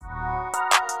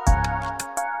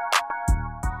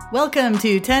Welcome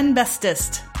to 10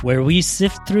 Bestest, where we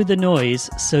sift through the noise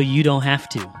so you don't have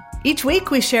to. Each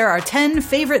week we share our 10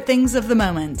 favorite things of the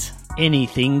moment.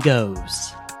 Anything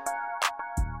goes.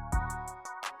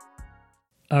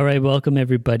 All right, welcome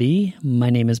everybody. My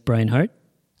name is Brian Hart.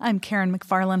 I'm Karen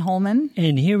McFarlane Holman.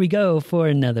 And here we go for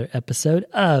another episode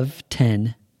of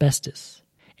 10 Bestest.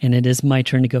 And it is my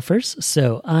turn to go first,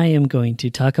 so I am going to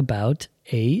talk about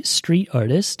a street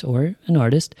artist, or an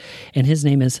artist, and his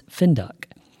name is Findoc.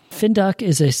 Findoc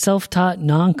is a self-taught,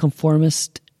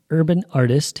 nonconformist urban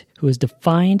artist who has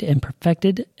defined and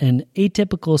perfected an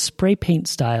atypical spray paint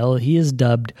style he has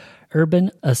dubbed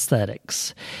urban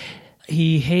aesthetics.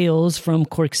 He hails from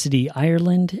Cork City,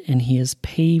 Ireland, and he has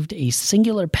paved a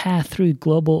singular path through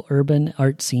global urban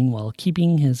art scene while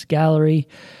keeping his gallery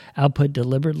output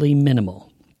deliberately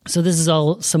minimal. So this is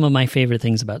all some of my favorite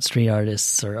things about street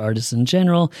artists or artists in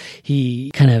general. He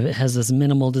kind of has this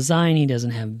minimal design. He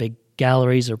doesn't have big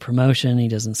galleries or promotion. He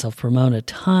doesn't self-promote a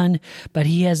ton, but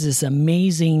he has this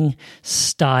amazing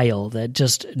style that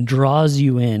just draws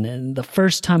you in. And the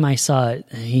first time I saw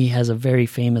it, he has a very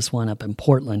famous one up in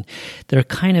Portland. There are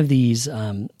kind of these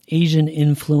Asian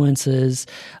influences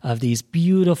of these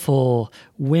beautiful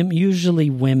women, usually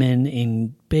women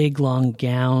in big long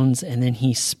gowns, and then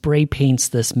he spray paints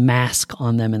this mask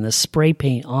on them, and the spray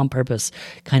paint on purpose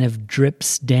kind of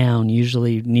drips down,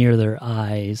 usually near their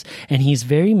eyes. And he's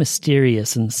very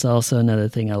mysterious, and it's also another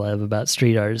thing I love about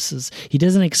street artists is he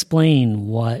doesn't explain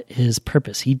what his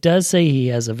purpose. He does say he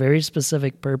has a very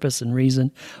specific purpose and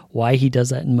reason why he does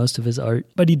that in most of his art,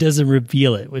 but he doesn't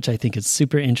reveal it, which I think is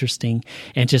super interesting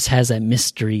and just has that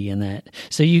mystery in that.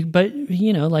 So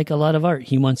like a lot of art,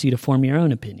 he wants you to form your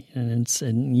own opinion,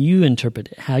 and you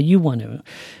interpret it how you want to.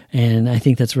 And I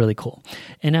think that's really cool.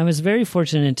 And I was very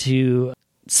fortunate to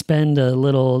spend a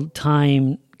little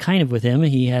time kind of with him.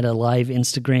 He had a live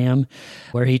Instagram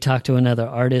where he talked to another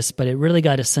artist, but it really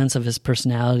got a sense of his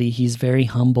personality. He's very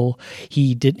humble.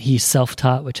 He's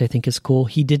self-taught, which I think is cool.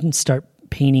 He didn't start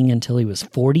painting until he was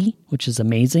 40, which is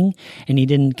amazing. And he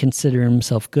didn't consider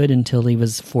himself good until he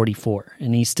was 44.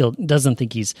 And he still doesn't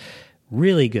think he's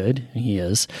really good. He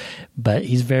is, but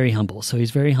he's very humble. So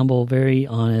he's very humble, very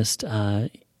honest. I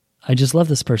just love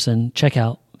this person. Check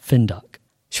out Findoc.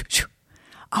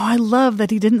 Oh, I love that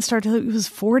he didn't start till he was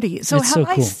 40. So have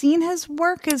I seen his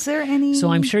work? Is there any?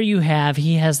 So I'm sure you have.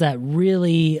 He has that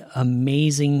really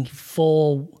amazing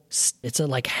full, it's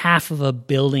like half of a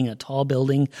building, a tall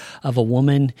building of a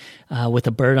woman with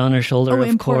a bird on her shoulder,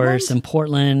 of course, in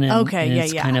Portland. And,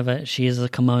 it's kind of she has a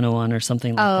kimono on or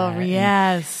something like that. Oh,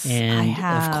 yes. And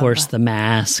of course, the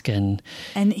mask. And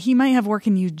he might have work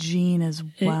in Eugene as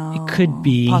well. It could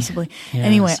be. Possibly. Yes.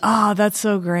 Anyway, that's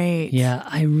so great. Yeah,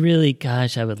 I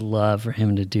would love for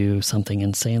him to do something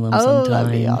in Salem sometime. Oh,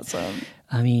 that'd be awesome.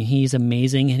 I mean, he's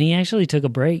amazing, and he actually took a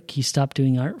break. He stopped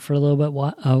doing art for a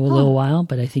little while,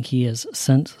 but I think he has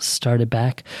since started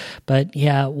back. But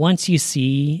yeah, once you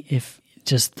see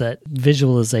just that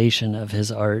visualization of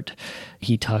his art,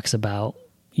 he talks about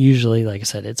usually, like I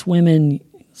said, it's women,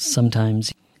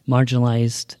 sometimes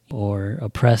marginalized or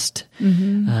oppressed.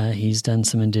 Mm-hmm. He's done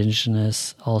some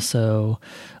indigenous also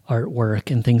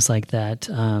artwork and things like that,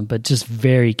 but just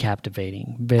very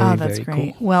captivating. That's very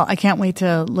great. Cool. Well, I can't wait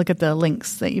to look at the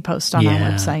links that you post on our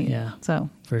website. Yeah, so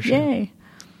for sure. Yay.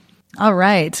 All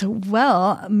right.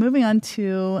 Well, moving on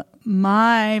to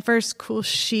my first cool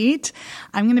sheet,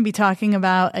 I'm going to be talking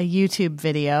about a YouTube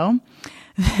video.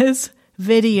 This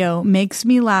video makes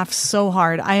me laugh so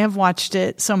hard. I have watched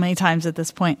it so many times at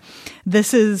this point.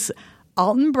 This is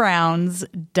Alton Brown's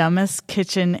Dumbest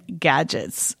Kitchen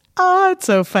Gadgets. Oh, it's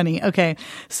so funny. Okay.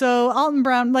 So Alton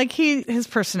Brown, his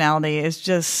personality is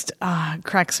just,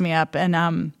 cracks me up.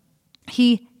 And,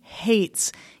 he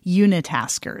hates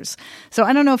unitaskers. So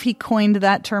I don't know if he coined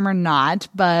that term or not,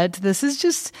 but this is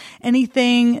just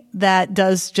anything that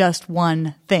does just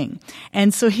one thing.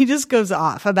 And so he just goes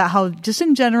off about how just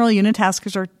in general,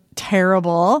 unitaskers are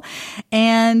terrible.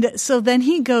 And so then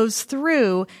he goes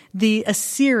through a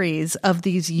series of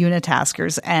these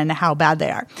unitaskers and how bad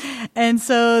they are. And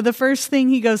so the first thing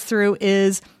he goes through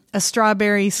is a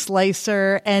strawberry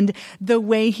slicer, and the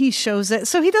way he shows it.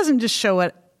 So he doesn't just show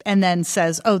it and then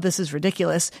says, oh, this is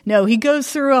ridiculous. No, he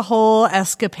goes through a whole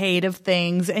escapade of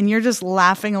things and you're just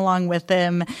laughing along with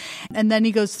him. And then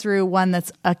he goes through one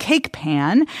that's a cake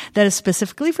pan that is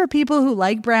specifically for people who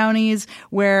like brownies,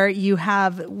 where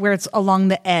it's along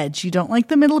the edge. You don't like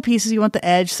the middle pieces, you want the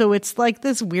edge. So it's like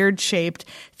this weird shaped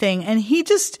thing. And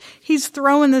he's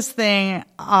throwing this thing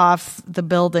off the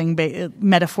building,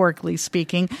 metaphorically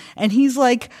speaking. And he's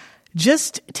like,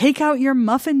 just take out your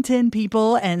muffin tin,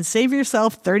 people, and save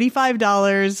yourself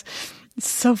 $35.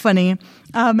 So funny.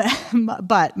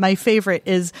 But my favorite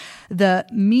is the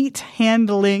meat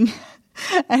handling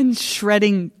and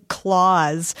shredding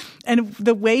claws. And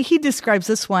the way he describes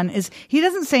this one is he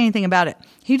doesn't say anything about it.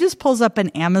 He just pulls up an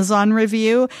Amazon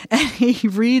review and he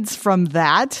reads from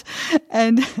that.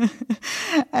 And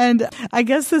I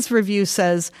guess this review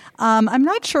says, I'm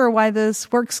not sure why this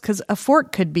works because a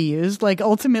fork could be used, like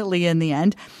ultimately in the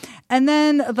end. And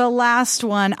then the last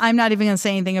one, I'm not even going to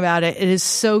say anything about it. It is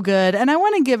so good. And I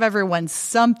want to give everyone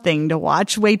something to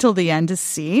watch. Wait till the end to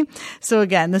see. So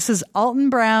again, this is Alton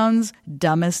Brown's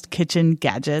Dumbest Kitchen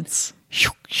Gadgets.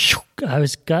 I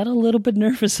got a little bit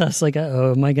nervous. I was like,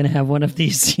 oh, am I going to have one of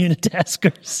these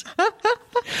unitaskers?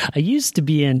 I used to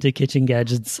be into kitchen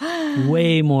gadgets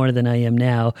way more than I am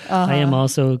now. I am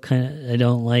also I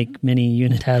don't like many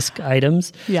unitask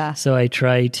items. Yeah. So I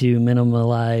try to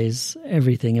minimalize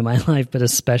everything in my life, but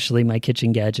especially my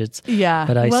kitchen gadgets. Yeah.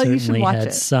 But I you should certainly watch had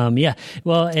it. some. Yeah.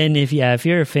 Well, and if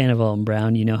you're a fan of Alton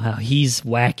Brown, you know how he's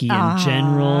wacky in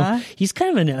general. He's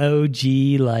kind of an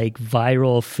OG, like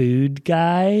viral food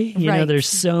guy. You know, Right. there's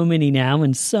so many now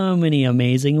and so many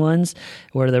amazing ones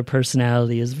where their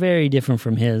personality is very different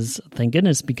from his. Thank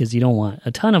goodness, because you don't want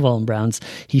a ton of Alton Browns.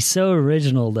 He's so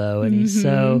original though, and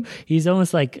he's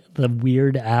almost like the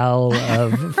Weird Al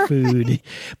of food.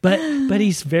 But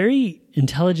he's very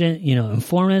intelligent, you know,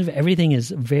 informative. Everything is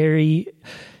very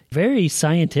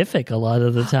scientific a lot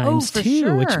of the times for too,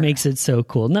 sure. which makes it so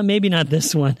cool. Maybe not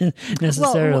this one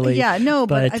necessarily.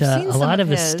 but I've seen a some lot of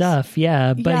his his stuff.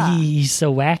 Yeah, but Yeah. he's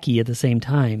so wacky at the same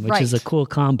time, which is a Right. cool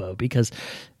combo because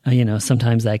you know,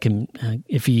 sometimes that can,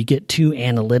 if you get too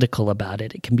analytical about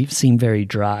it, it can seem very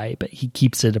dry, but he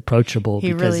keeps it approachable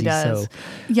He because really he's does. so...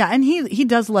 Yeah, and he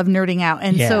does love nerding out.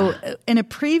 And Yeah. so in a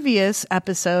previous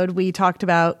episode, we talked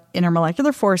about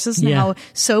intermolecular forces and how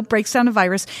soap breaks down a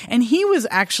virus. And he was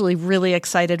actually really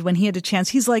excited when he had a chance.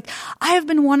 He's like, I have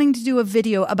been wanting to do a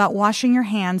video about washing your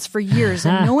hands for years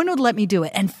and no one would let me do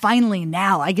it. And finally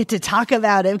now I get to talk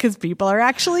about it because people are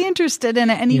actually interested in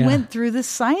it. And he went through the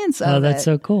science of it. Oh, that's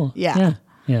so cool. Yeah.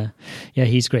 Yeah,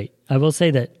 he's great. I will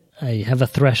say that I have a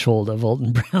threshold of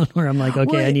Alton Brown where I'm like,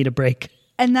 okay, Well, I need a break.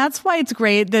 And that's why it's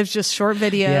great. There's just short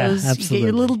videos. You get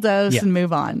your little dose and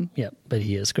move on. Yeah, but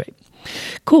he is great.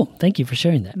 Cool. Thank you for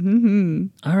sharing that.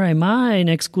 Mm-hmm. All right. My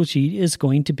next cool sheet is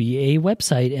going to be a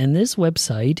website, and this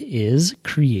website is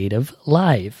Creative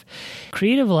Live.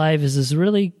 Creative Live is this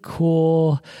really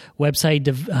cool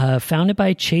website founded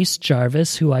by Chase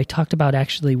Jarvis, who I talked about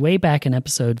actually way back in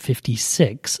episode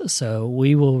 56. So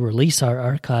we will release our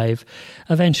archive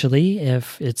eventually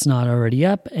if it's not already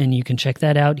up, and you can check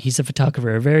that out. He's a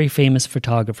photographer, a very famous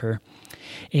photographer.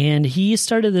 And he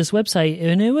started this website,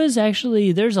 and it was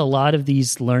actually, there's a lot of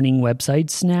these learning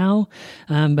websites now,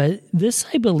 but this,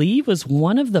 I believe, was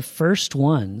one of the first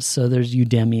ones. So there's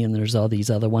Udemy and there's all these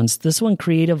other ones. This one,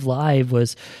 Creative Live,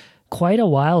 was quite a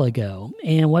while ago.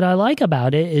 And what I like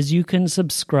about it is you can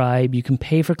subscribe, you can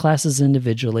pay for classes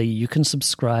individually, you can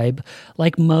subscribe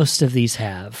like most of these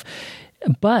have.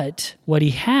 But what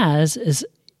he has is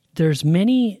there's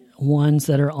many ones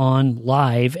that are on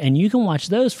live, and you can watch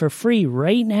those for free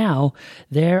right now.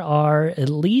 There are at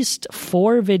least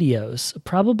 4 videos,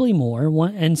 probably more,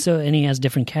 and he has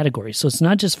different categories. So it's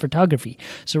not just photography.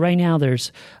 So right now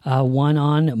there's one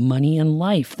on money and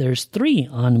life. There's 3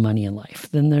 on money and life.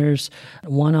 Then there's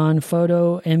one on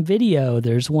photo and video.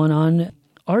 There's one on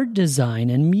art design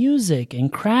and music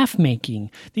and craft making.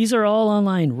 These are all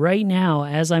online right now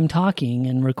as I'm talking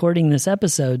and recording this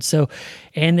episode.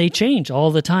 And they change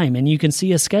all the time, and you can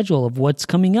see a schedule of what's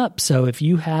coming up. So if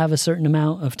you have a certain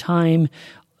amount of time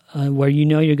where you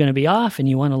know you're going to be off and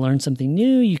you want to learn something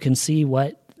new, you can see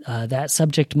what that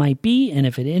subject might be, and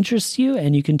if it interests you,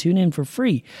 and you can tune in for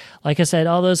free. Like I said,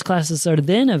 all those classes are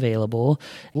then available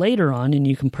later on, and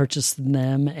you can purchase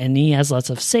them, and he has lots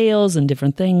of sales and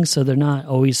different things, so they're not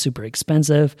always super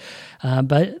expensive,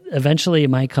 but eventually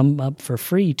it might come up for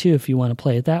free too if you want to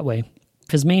play it that way.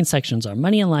 His main sections are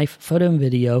money and life, photo and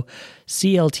video,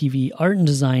 CLTV, art and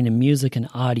design, and music and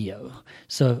audio.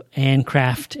 So, and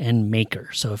craft and maker.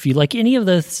 So if you like any of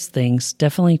those things,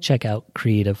 definitely check out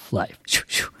Creative Live.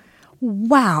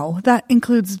 Wow. That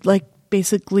includes like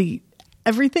basically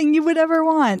everything you would ever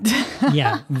want.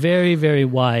 Yeah. Very, very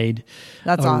wide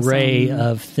That's array awesome.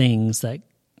 of things that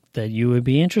you would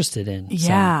be interested in.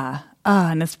 Yeah.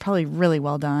 And it's probably really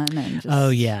well done. And just... Oh,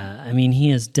 yeah. I mean, he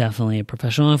is definitely a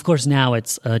professional. And of course, now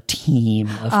it's a team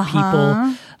of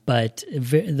people, but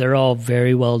they're all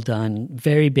very well done,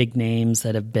 very big names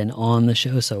that have been on the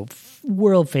show. So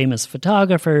world famous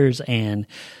photographers and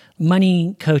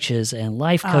money coaches and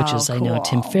life coaches. Oh, I know cool.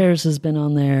 Tim Ferriss has been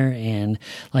on there. And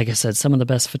like I said, some of the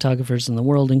best photographers in the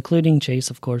world, including Chase,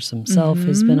 of course, himself,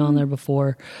 has been on there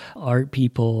before. Art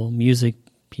people, music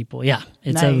people. Yeah,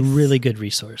 it's a Nice. really good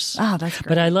resource. Oh, that's great.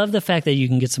 But I love the fact that you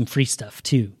can get some free stuff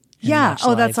too. and Yeah. watch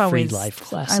Oh, that's live, free always, live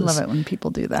classes. I love it when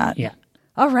people do that. Yeah.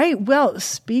 All right. Well,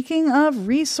 speaking of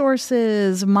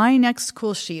resources, my next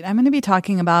cool sheet, I'm going to be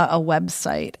talking about a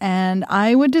website, and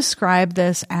I would describe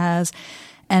this as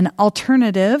an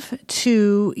alternative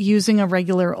to using a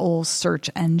regular old search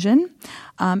engine.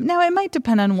 Now, it might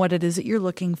depend on what it is that you're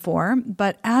looking for,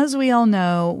 but as we all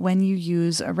know, when you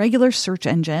use a regular search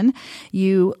engine,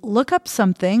 you look up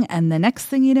something, and the next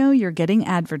thing you know, you're getting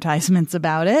advertisements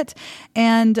about it.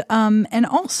 And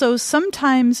also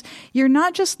sometimes you're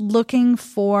not just looking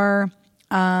for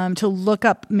to look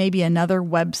up maybe another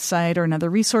website or another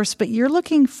resource, but you're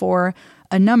looking for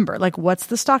a number, like what's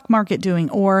the stock market doing,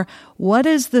 or what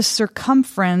is the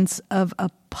circumference of a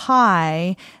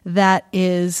pie that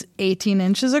is 18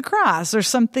 inches across, or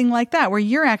something like that, where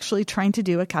you're actually trying to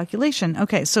do a calculation.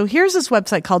 Okay, so here's this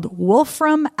website called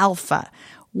Wolfram Alpha.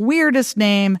 Weirdest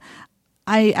name.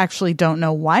 I actually don't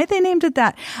know why they named it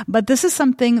that, but this is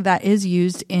something that is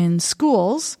used in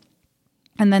schools.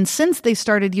 And then since they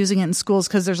started using it in schools,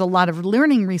 because there's a lot of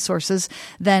learning resources,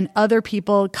 then other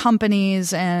people,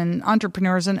 companies and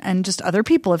entrepreneurs and just other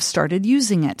people have started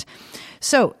using it.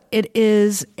 So it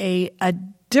is a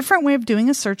different way of doing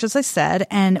a search, as I said.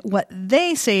 And what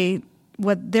they're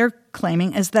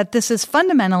claiming is that this is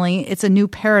fundamentally, it's a new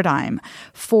paradigm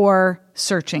for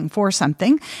searching for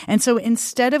something. And so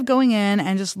instead of going in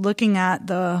and just looking at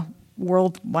the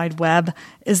World Wide Web,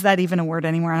 is that even a word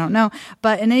anymore? I don't know.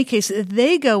 But in any case,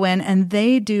 they go in and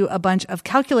they do a bunch of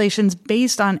calculations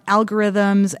based on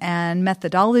algorithms and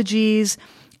methodologies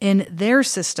in their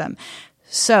system.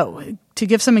 So to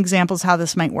give some examples how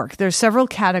this might work, there's several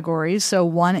categories. So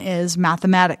one is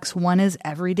mathematics, one is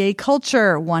everyday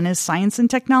culture, one is science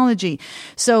and technology.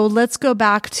 So let's go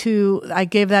back to, I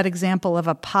gave that example of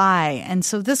a pie. And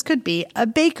so this could be a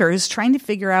baker who's trying to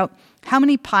figure out how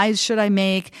many pies should I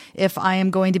make if I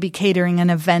am going to be catering an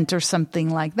event or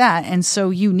something like that? And so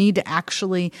you need to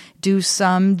actually do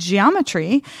some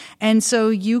geometry. And so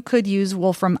you could use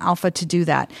Wolfram Alpha to do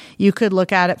that. You could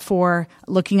look at it for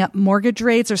looking up mortgage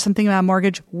rates or something about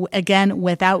mortgage, again,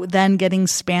 without then getting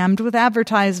spammed with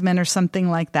advertisement or something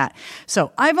like that.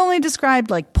 So I've only described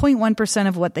like 0.1%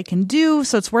 of what they can do.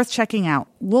 So it's worth checking out.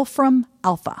 Wolfram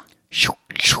Alpha.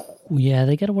 Yeah,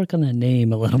 they got to work on that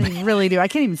name a little bit. They really do. I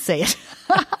can't even say it.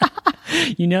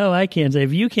 You know, I can't say.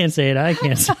 If you can't say it, I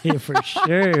can't say it for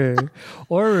sure.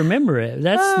 Or remember it.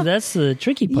 That's the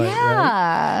tricky part,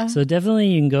 Yeah. right? So definitely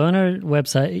you can go on our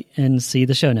website and see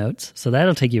the show notes. So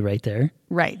that'll take you right there.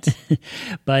 Right.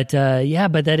 But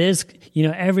that is,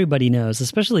 everybody knows,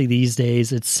 especially these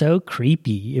days, it's so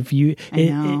creepy.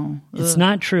 It's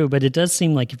not true, but it does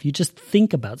seem like if you just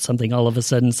think about something, all of a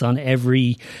sudden it's on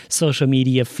every social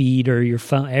media feed or your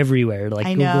phone, everywhere, like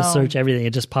Google search, everything.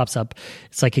 It just pops up.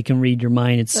 It's like it can read your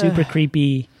mind. It's super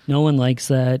creepy. No one likes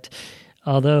that.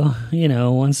 Although,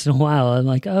 once in a while, I'm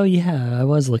like, oh, yeah, I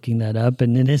was looking that up.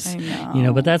 And it is,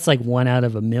 but that's like 1 out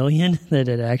of a million that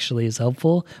it actually is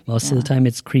helpful. Most of the time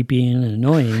it's creepy and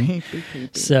annoying. Creepy.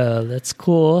 So that's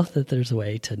cool that there's a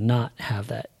way to not have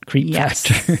that creep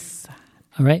factor.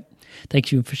 All right.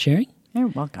 Thank you for sharing. You're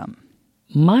welcome.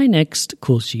 My next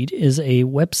cool sheet is a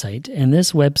website, and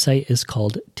this website is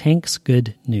called Tank's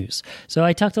Good News. So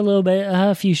I talked a little bit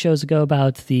a few shows ago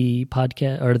about the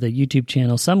podcast or the YouTube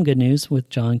channel Some Good News with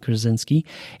John Krasinski,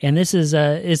 and this is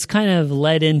it's kind of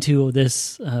led into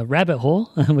this rabbit hole,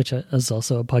 which is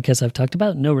also a podcast I've talked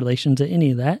about. No relation to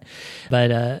any of that,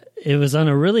 but it was on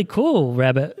a really cool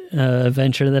rabbit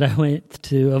adventure that I went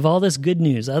to of all this good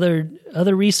news, other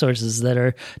resources that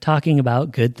are talking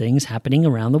about good things happening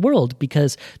around the world, because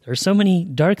there are so many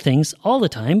dark things all the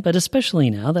time, but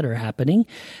especially now that are happening.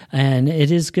 And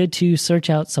it is good to search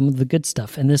out some of the good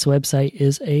stuff. And this website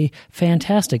is a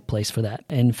fantastic place for that.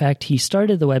 In fact, he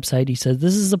started the website. He said,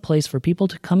 this is a place for people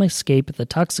to come escape the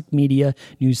toxic media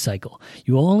news cycle.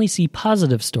 You will only see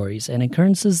positive stories and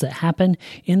occurrences that happen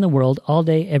in the world all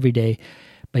day, every day,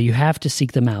 but you have to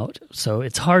seek them out. So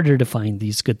it's harder to find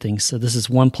these good things. So this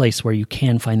is one place where you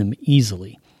can find them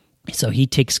easily. So he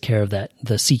takes care of that,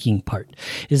 the seeking part.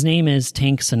 His name is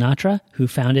Tank Sinatra, who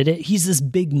founded it. He's this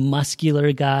big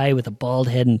muscular guy with a bald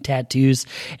head and tattoos.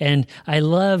 And I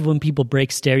love when people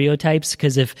break stereotypes,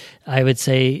 because if I would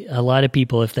say a lot of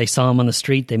people, if they saw him on the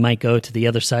street, they might go to the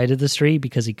other side of the street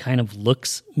because he kind of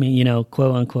looks,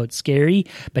 quote unquote, scary,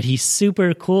 but he's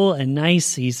super cool and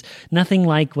nice. He's nothing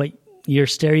like what your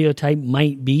stereotype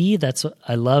might be.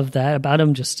 I love that about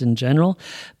him just in general.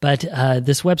 But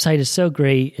this website is so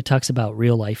great. It talks about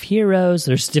real life heroes.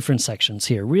 There's different sections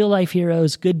here. Real life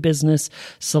heroes, good business,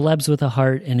 celebs with a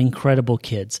heart, and incredible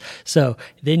kids. So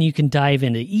then you can dive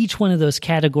into each one of those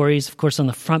categories. Of course, on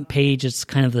the front page, it's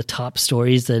kind of the top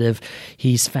stories that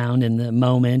he's found in the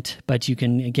moment. But you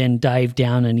can, again, dive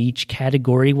down in each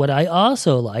category. What I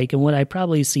also like, and what I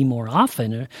probably see more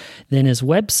often than his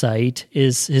website,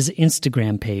 is his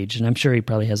Instagram page. And I'm sure he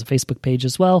probably has a Facebook page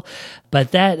as well.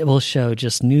 But that will show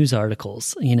just news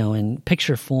articles, in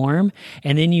picture form.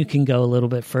 And then you can go a little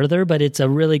bit further. But it's a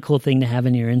really cool thing to have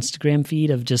in your Instagram feed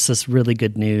of just this really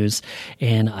good news.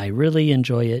 And I really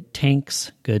enjoy it.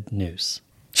 Tank's Good News.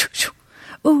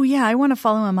 Oh, yeah. I want to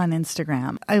follow him on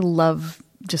Instagram. I love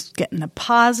just getting the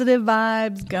positive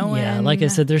vibes going. Yeah, like I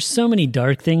said, there's so many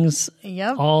dark things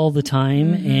all the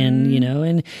time. And,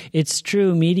 and it's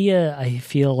true. Media, I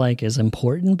feel like, is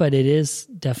important, but it is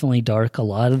definitely dark a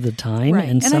lot of the time. Right.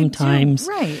 And sometimes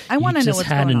I want to know what's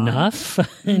had going enough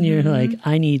and you're like,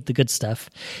 I need the good stuff.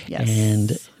 Yes.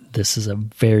 And this is a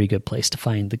very good place to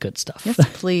find the good stuff. Yes,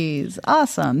 please.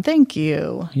 Awesome. Thank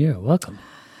you. You're welcome.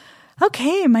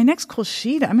 Okay, my next cool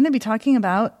sheet, I'm going to be talking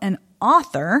about an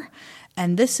author,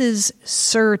 and this is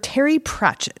Sir Terry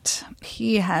Pratchett.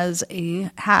 He has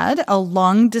had a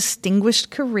long,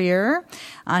 distinguished career.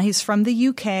 He's from the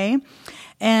UK,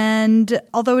 and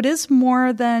although it is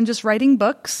more than just writing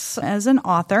books as an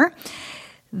author,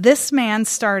 this man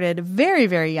started very,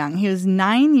 very young. He was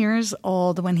 9 years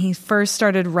old when he first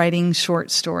started writing short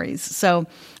stories. So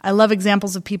I love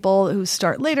examples of people who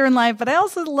start later in life, but I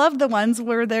also love the ones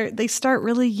where they start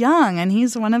really young, and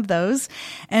he's one of those.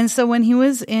 And so when he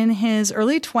was in his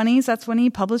early 20s, that's when he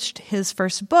published his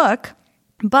first book.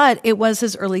 But it was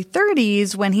his early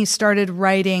 30s when he started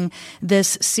writing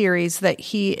this series that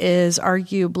he is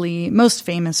arguably most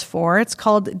famous for. It's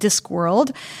called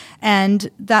Discworld,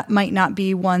 and that might not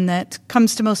be one that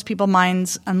comes to most people's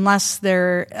minds unless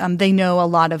they know a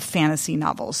lot of fantasy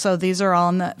novels. So these are all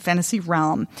in the fantasy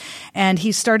realm. And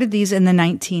he started these in the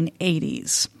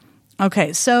 1980s.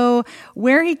 Okay, so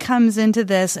where he comes into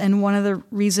this, and one of the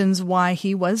reasons why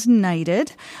he was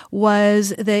knighted,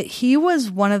 was that he was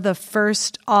one of the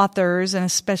first authors, and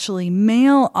especially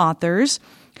male authors,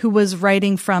 who was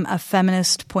writing from a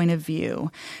feminist point of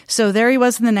view. So there he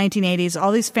was in the 1980s,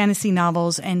 all these fantasy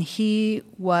novels, and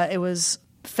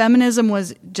feminism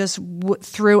was just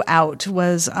throughout,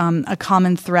 was a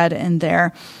common thread in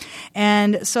there.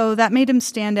 And so that made him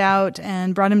stand out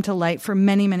and brought him to light for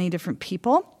many, many different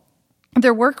people.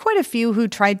 There were quite a few who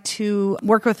tried to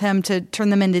work with him to turn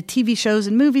them into TV shows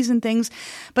and movies and things,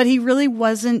 but he really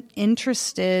wasn't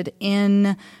interested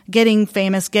in getting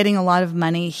famous, getting a lot of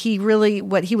money.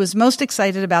 What he was most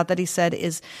excited about, that he said,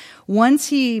 is once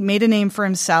he made a name for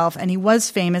himself and he was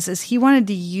famous, is he wanted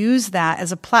to use that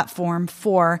as a platform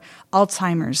for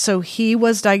Alzheimer's. So he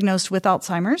was diagnosed with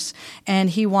Alzheimer's, and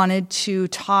he wanted to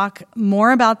talk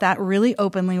more about that really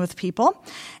openly with people,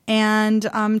 and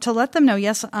to let them know,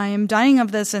 yes, I am dying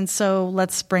of this, and so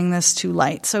let's bring this to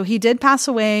light. So he did pass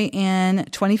away in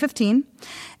 2015,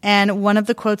 and one of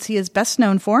the quotes he is best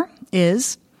known for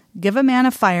is, "Give a man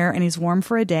a fire and he's warm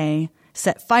for a day.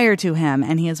 Set fire to him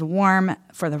and he is warm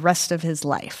for the rest of his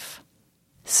life."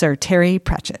 Sir Terry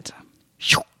Pratchett.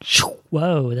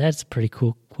 Whoa, that's a pretty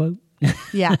cool quote.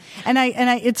 Yeah. And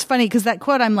it's funny because that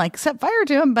quote, I'm like, set fire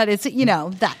to him, but it's,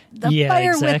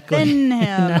 fire within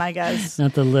him, I guess.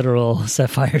 Not the literal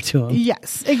set fire to him.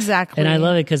 Yes, exactly. And I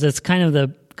love it because it's kind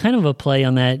of a play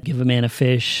on that give a man a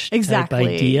fish type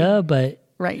idea, but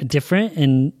right. Different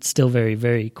and still very,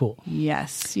 very cool.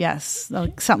 Yes.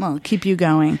 Like something will keep you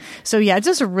going. So yeah,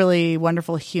 just a really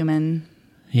wonderful human.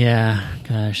 Yeah,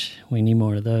 gosh, we need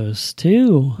more of those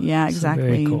too. Yeah, exactly. So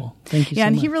very cool. Thank you so much. Yeah,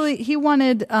 and he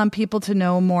wanted people to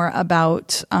know more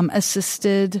about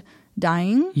assisted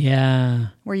dying. Yeah.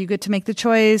 Where you get to make the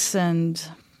choice and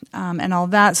all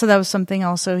that. So that was something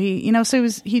also he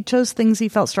chose things he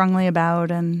felt strongly about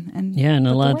and yeah, and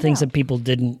a lot of things that people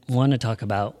didn't want to talk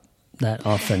about that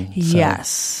often. So.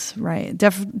 Yes, right.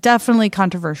 Definitely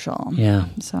controversial. Yeah.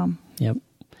 So. Yep.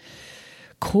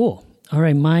 Cool. All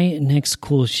right, my next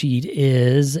cool sheet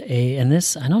is and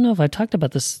this, I don't know if I've talked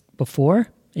about this before.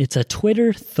 It's a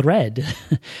Twitter thread.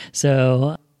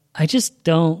 So I just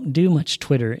don't do much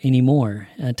Twitter anymore.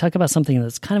 Talk about something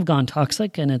that's kind of gone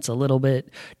toxic, and it's a little bit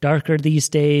darker these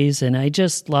days, and I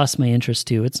just lost my interest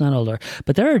too. It's not all dark,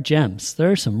 but there are gems.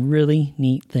 There are some really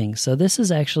neat things. So this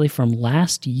is actually from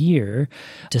last year,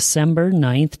 December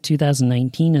 9th,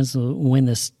 2019 is when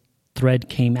this thread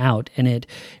came out, and it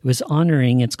was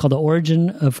honoring, it's called The Origin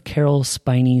of Carol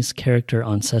Spiney's Character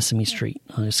on Sesame Street,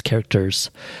 on his characters,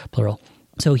 plural.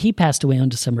 So he passed away on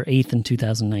December 8th in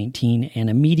 2019, and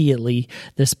immediately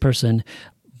this person,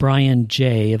 Brian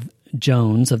J.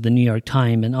 Jones of the New York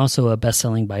Times, and also a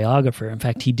best-selling biographer. In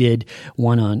fact, he did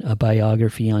one on a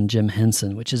biography on Jim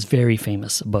Henson, which is very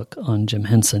famous book on Jim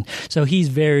Henson. So he's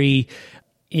very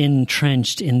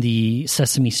entrenched in the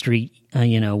Sesame Street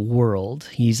world.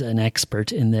 He's an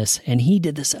expert in this, and he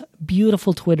did this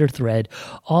beautiful Twitter thread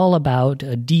all about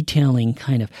detailing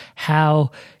kind of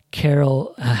how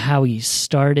Carol, how he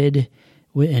started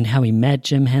and how he met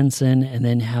Jim Henson, and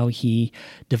then how he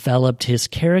developed his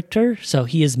character. So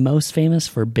he is most famous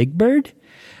for Big Bird.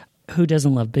 Who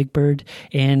doesn't love Big Bird?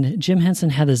 And Jim Henson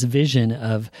had this vision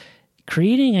of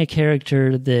creating a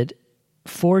character that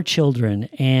for children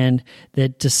and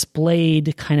that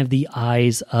displayed kind of the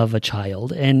eyes of a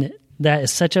child. And that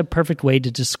is such a perfect way to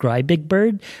describe Big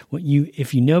Bird.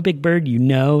 If you know Big Bird, you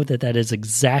know that is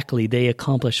exactly, they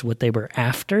accomplished what they were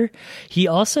after. He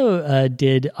also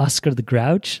did Oscar the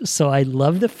Grouch. So I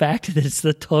love the fact that it's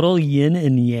the total yin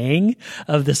and yang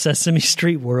of the Sesame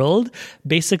Street world.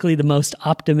 Basically the most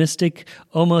optimistic,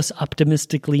 almost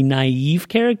optimistically naive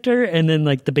character, and then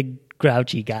like the big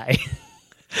grouchy guy.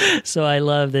 So I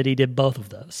love that he did both of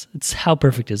those. It's how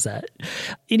perfect is that?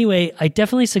 Anyway, I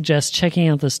definitely suggest checking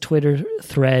out this Twitter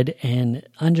thread and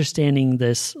understanding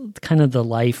this kind of the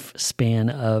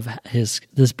lifespan of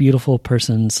this beautiful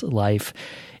person's life.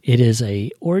 It is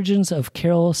a Origins of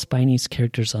Carol Spiney's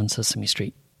Characters on Sesame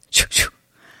Street.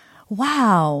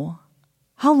 Wow.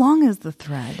 How long is the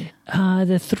thread?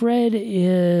 The thread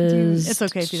is... It's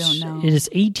okay if you don't know. It is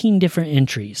 18 different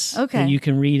entries that you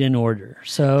can read in order.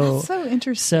 So that's so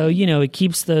interesting. So, it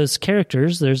keeps those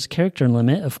characters. There's a character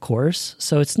limit, of course.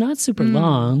 So it's not super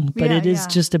long, but it is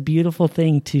just a beautiful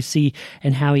thing to see,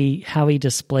 and how he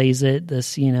displays it,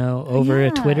 over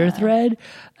a Twitter thread.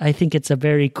 I think it's a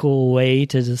very cool way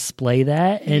to display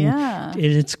that. And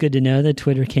it's good to know that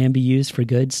Twitter can be used for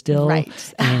good still.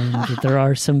 Right. And there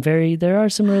are some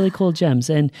really cool gems.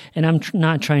 And I'm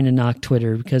not trying to knock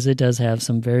Twitter, because it does have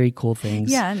some very cool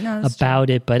things about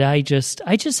it. But I just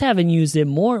haven't used it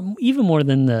even more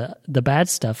than the bad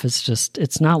stuff.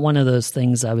 It's not one of those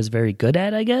things I was very good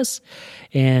at, I guess.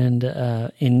 And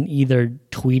in either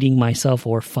tweeting myself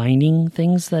or finding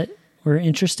things that were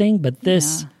interesting. But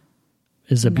this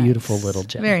is a beautiful little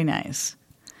gem. Very nice.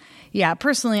 Yeah,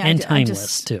 personally, and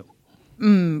timeless too.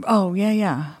 Oh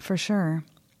yeah, for sure.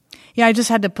 Yeah, I just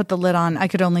had to put the lid on. I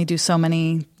could only do so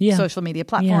many social media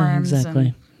platforms. Yeah,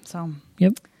 exactly.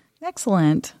 Yep.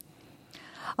 Excellent.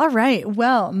 All right.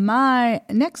 Well, my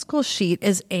next cool sheet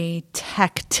is a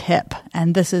tech tip,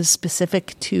 and this is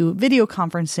specific to video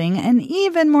conferencing, and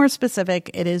even more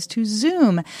specific, it is to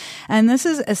Zoom. And this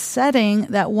is a setting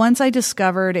that once I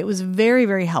discovered, it was very,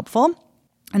 very helpful.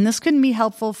 And this can be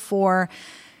helpful for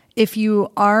if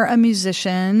you are a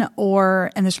musician,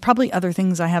 and there's probably other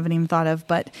things I haven't even thought of,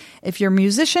 but if you're a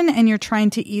musician and you're trying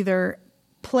to either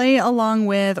play along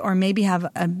with or maybe have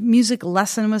a music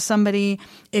lesson with somebody,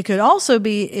 it could also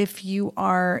be if you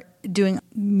are doing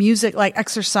music, like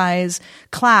exercise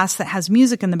class that has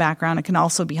music in the background, it can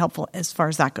also be helpful as far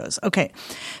as that goes. Okay,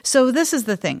 so this is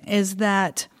the thing, is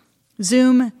that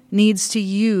Zoom needs to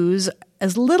use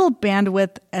as little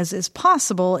bandwidth as is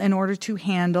possible in order to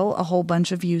handle a whole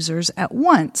bunch of users at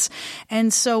once.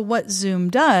 And so what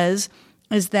Zoom does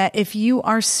is that if you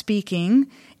are speaking,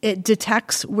 it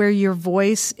detects where your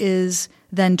voice is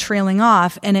then trailing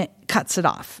off, and it cuts it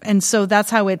off. And so that's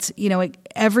how it's,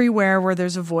 everywhere where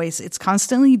there's a voice, it's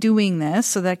constantly doing this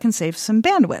so that it can save some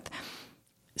bandwidth.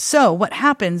 So what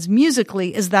happens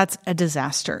musically is that's a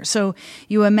disaster. So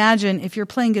you imagine if you're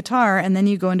playing guitar and then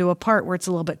you go into a part where it's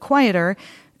a little bit quieter,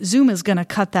 Zoom is going to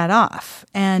cut that off.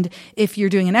 And if you're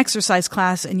doing an exercise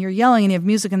class and you're yelling and you have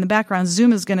music in the background,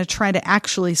 Zoom is going to try to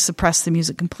actually suppress the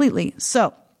music completely.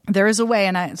 So there is a way,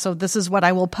 so this is what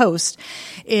I will post,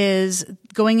 is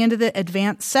going into the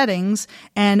advanced settings,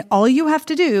 and all you have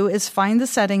to do is find the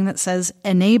setting that says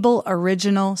enable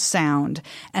original sound,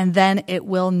 and then it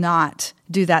will not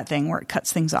do that thing where it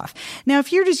cuts things off. Now,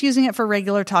 if you're just using it for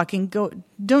regular talking,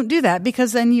 don't do that,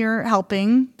 because then you're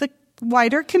helping the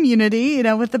wider community,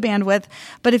 with the bandwidth.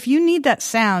 But if you need that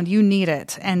sound, you need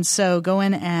it. And so go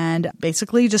in and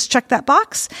basically just check that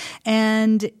box.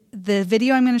 And the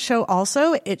video I'm going to show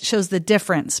also, it shows the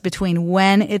difference between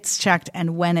when it's checked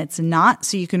and when it's not.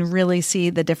 So you can really see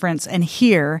the difference and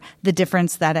hear the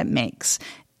difference that it makes.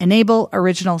 Enable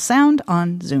original sound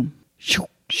on Zoom.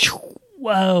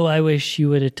 whoa, I wish you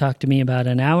would have talked to me about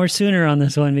an hour sooner on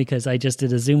this one, because I just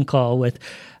did a Zoom call with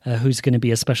who's going to be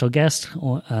a special guest.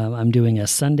 I'm doing a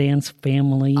Sundance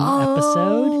family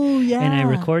episode, and I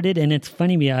recorded, and it's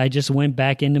funny, I just went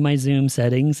back into my Zoom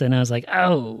settings, and I was like,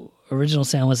 oh, original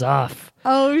sound was off.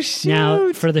 Oh, shoot.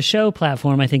 Now, for the show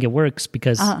platform, I think it works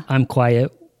because I'm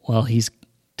quiet while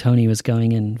Tony was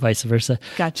going, and vice versa.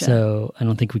 Gotcha. So I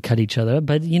don't think we cut each other up.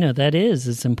 But,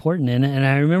 it's important. And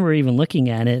I remember even looking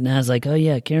at it, and I was like, oh,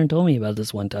 yeah, Karen told me about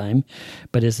this one time.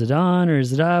 But is it on or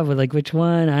is it off? Like, which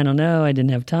one? I don't know. I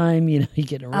didn't have time. You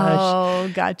get a rush.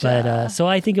 Oh, gotcha. But so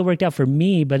I think it worked out for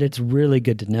me, but it's really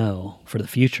good to know for the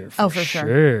future. For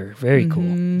sure. Very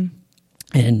cool.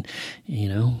 And,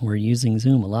 we're using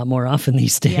Zoom a lot more often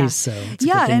these days. Yeah. So it's a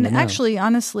good thing and to know. actually,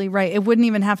 honestly, right, it wouldn't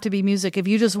even have to be music if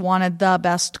you just wanted the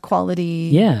best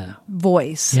quality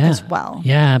voice as well.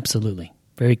 Yeah, absolutely.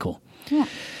 Very cool. Yeah.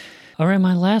 All right,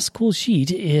 my last cool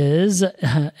sheet is,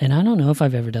 and I don't know if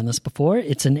I've ever done this before,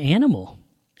 it's an animal.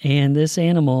 And this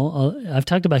animal, I've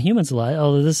talked about humans a lot,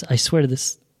 although I swear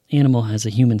this animal has a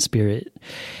human spirit.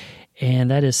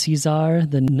 And that is Caesar,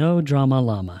 the no-drama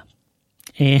llama.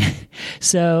 And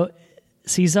so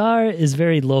Caesar is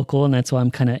very local, and that's why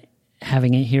I'm kind of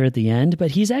having it here at the end.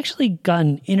 But he's actually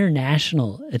gotten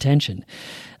international attention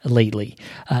lately.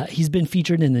 He's been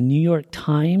featured in the New York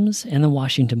Times and the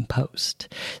Washington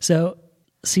Post. So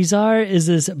Caesar is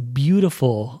this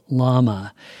beautiful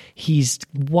llama. He's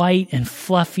white and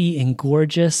fluffy and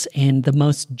gorgeous and the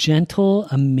most gentle,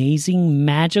 amazing,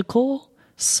 magical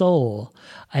soul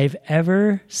I've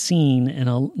ever seen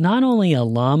in not only a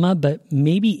llama, but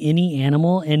maybe any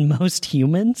animal and most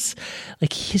humans.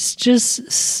 Like, he's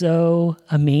just so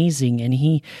amazing.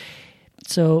 And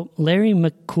so Larry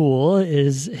McCool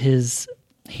is his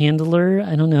handler,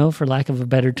 I don't know, for lack of a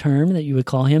better term that you would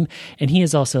call him. And he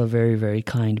is also a very, very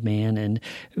kind man and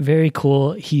very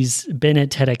cool. He's been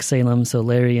at TEDx Salem. So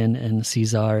Larry and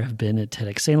Caesar have been at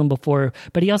TEDx Salem before,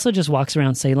 but he also just walks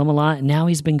around Salem a lot. And now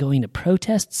he's been going to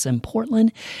protests in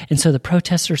Portland. And so the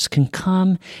protesters can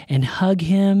come and hug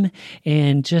him,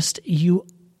 and just you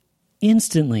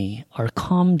instantly are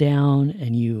calmed down,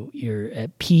 and you're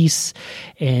at peace,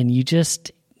 and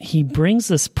he brings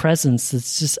this presence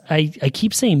that's just, I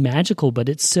keep saying magical, but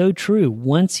it's so true.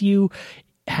 Once you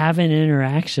have an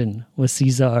interaction with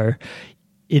Caesar,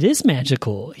 it is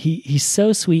magical. He's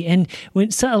so sweet. And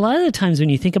a lot of the times when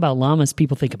you think about llamas,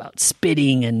 people think about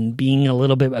spitting and being a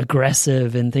little bit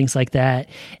aggressive and things like that.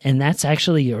 And that's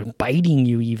actually, or biting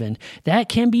you even. That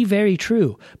can be very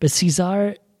true. But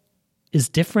Caesar is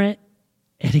different.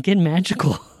 And again,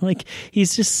 magical. Like,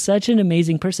 he's just such an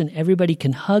amazing person. Everybody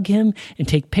can hug him and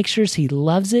take pictures. He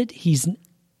loves it.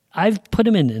 I've put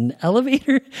him in an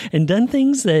elevator and done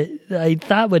things that I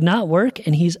thought would not work.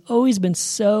 And he's always been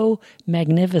so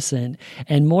magnificent.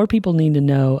 And more people need to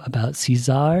know about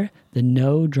Caesar, the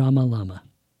no-drama llama.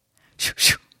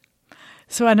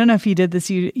 So I don't know if you did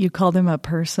this. You called him a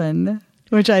person,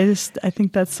 which I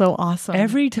think that's so awesome.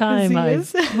 Every time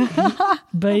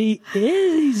but he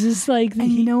is. He's just like... And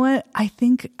you know what? I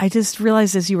think I just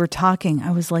realized as you were talking,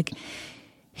 I was like,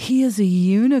 he is a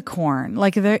unicorn.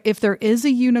 Like, if there is a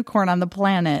unicorn on the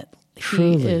planet,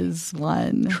 truly, he is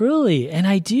one. Truly. And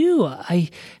I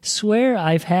swear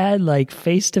I've had like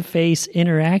face-to-face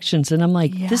interactions, and I'm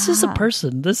like, this is a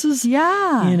person. This is,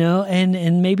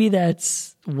 and maybe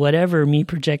that's whatever, me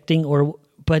projecting,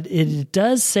 but it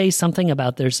does say something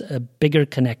about there's a bigger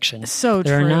connection. So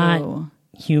They're true. not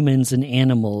humans and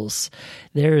animals.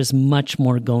 There is much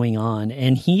more going on.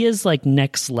 And he is like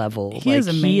next level. He is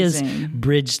amazing. He has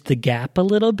bridged the gap a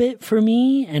little bit for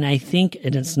me. And I think,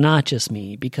 and it's not just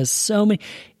me, because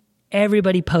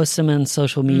everybody posts him on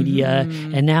social media.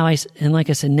 Mm-hmm. And like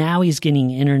I said, now he's getting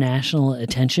international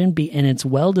attention, and it's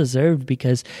well-deserved,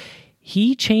 because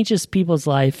he changes people's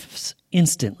lives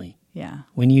instantly. Yeah.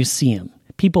 When you see him.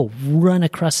 People run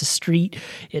across the street.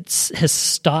 It has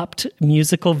stopped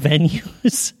musical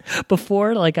venues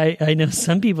before. Like, I know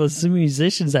some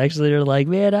musicians actually are like,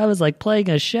 man, I was like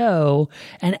playing a show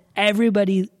and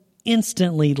everybody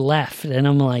instantly left. And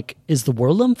I'm like, is the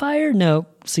world on fire? No,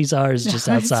 Caesar is just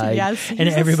outside. Yes, he's and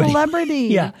everybody, a celebrity.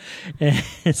 Yeah.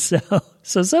 And so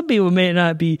some people may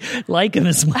not like him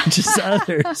as much as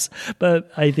others,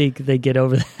 but I think they get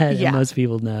over that, and most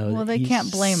people know. Well, they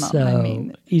can't blame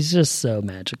him. He's just so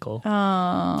magical.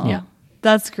 Oh, yeah.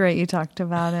 That's great you talked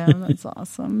about him. That's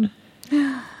awesome.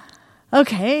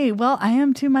 Okay, well, I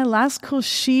am to my last cool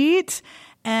sheet,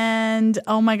 and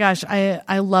oh my gosh,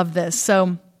 I love this.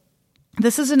 So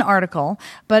This is an article,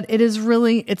 but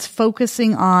it's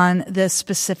focusing on this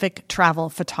specific travel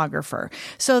photographer.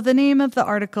 So the name of the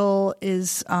article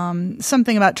is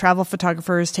something about travel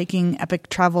photographers taking epic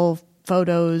travel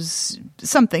photos,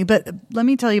 something. But let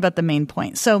me tell you about the main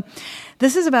point. So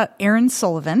this is about Erin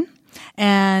Sullivan.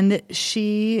 And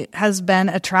she has been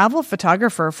a travel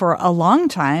photographer for a long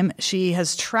time. She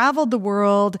has traveled the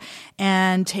world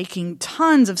and taking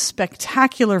tons of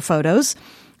spectacular photos.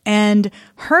 And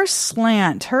her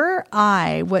slant, her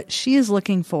eye, what she is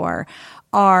looking for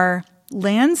are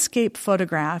landscape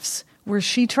photographs where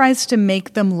she tries to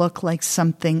make them look like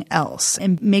something else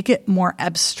and make it more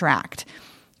abstract.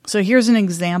 So here's an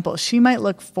example. She might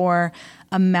look for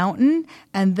a mountain,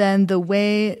 and then the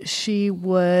way she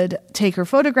would take her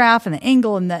photograph and the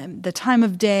angle and the time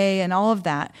of day and all of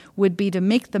that would be to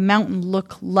make the mountain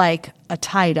look like a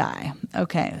tie-dye.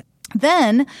 Okay.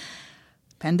 Then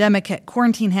pandemic hit,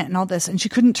 quarantine hit, and all this, and she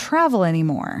couldn't travel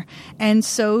anymore. And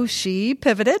so she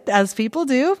pivoted, as people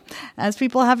do, as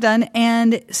people have done.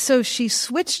 And so she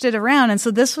switched it around. And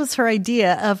so this was her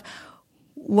idea of,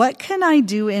 what can I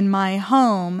do in my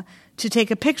home to take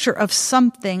a picture of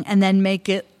something and then make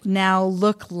it now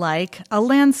look like a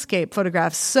landscape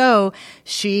photograph? So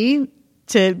she,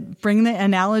 to bring the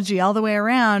analogy all the way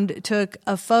around, took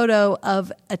a photo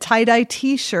of a tie-dye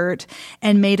t-shirt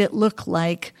and made it look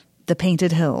like the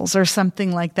Painted Hills or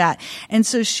something like that. And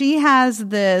so she has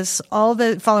this, all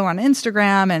the follow her on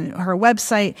Instagram and her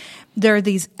website. There are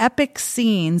these epic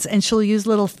scenes, and she'll use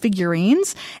little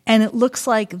figurines, and it looks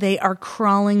like they are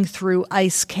crawling through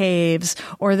ice caves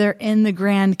or they're in the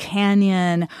Grand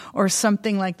Canyon or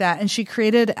something like that. And she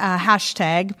created a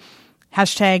hashtag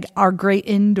Our Great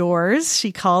Indoors,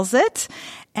 she calls it.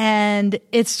 And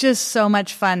it's just so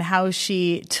much fun how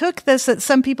she took this that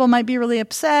some people might be really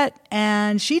upset,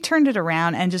 and she turned it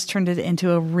around and just turned it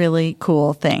into a really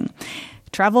cool thing.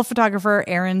 Travel photographer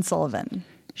Erin Sullivan.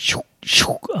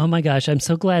 Oh my gosh, I'm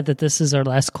so glad that this is our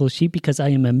last cool sheet, because I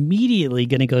am immediately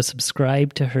going to go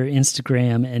subscribe to her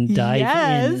Instagram and dive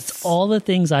in. It's all the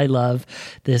things I love.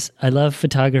 I love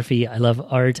photography. I love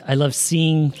art. I love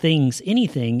seeing things,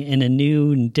 anything in a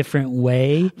new and different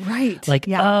way. Right. Like,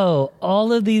 oh,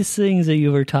 all of these things that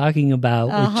you were talking about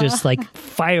were just like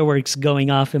fireworks going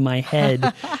off in my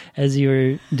head as you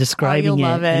were describing it.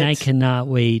 And I cannot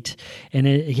wait. And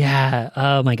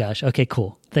oh my gosh. Okay,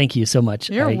 cool. Thank you so much.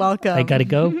 You're welcome. I got to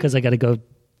go because I got to go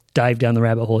dive down the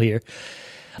rabbit hole here.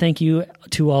 Thank you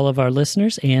to all of our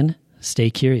listeners, and stay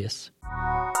curious.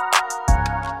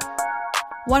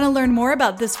 Want to learn more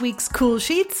about this week's cool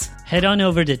sheets? Head on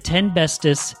over to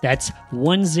 10Bestis, that's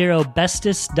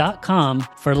 10bestis.com,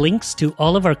 for links to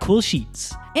all of our cool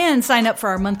sheets. And sign up for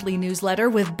our monthly newsletter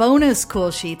with bonus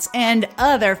cool sheets and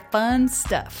other fun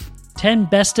stuff. 10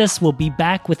 Bestis will be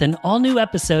back with an all-new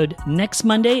episode next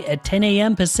Monday at 10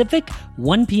 a.m. Pacific,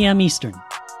 1 p.m. Eastern.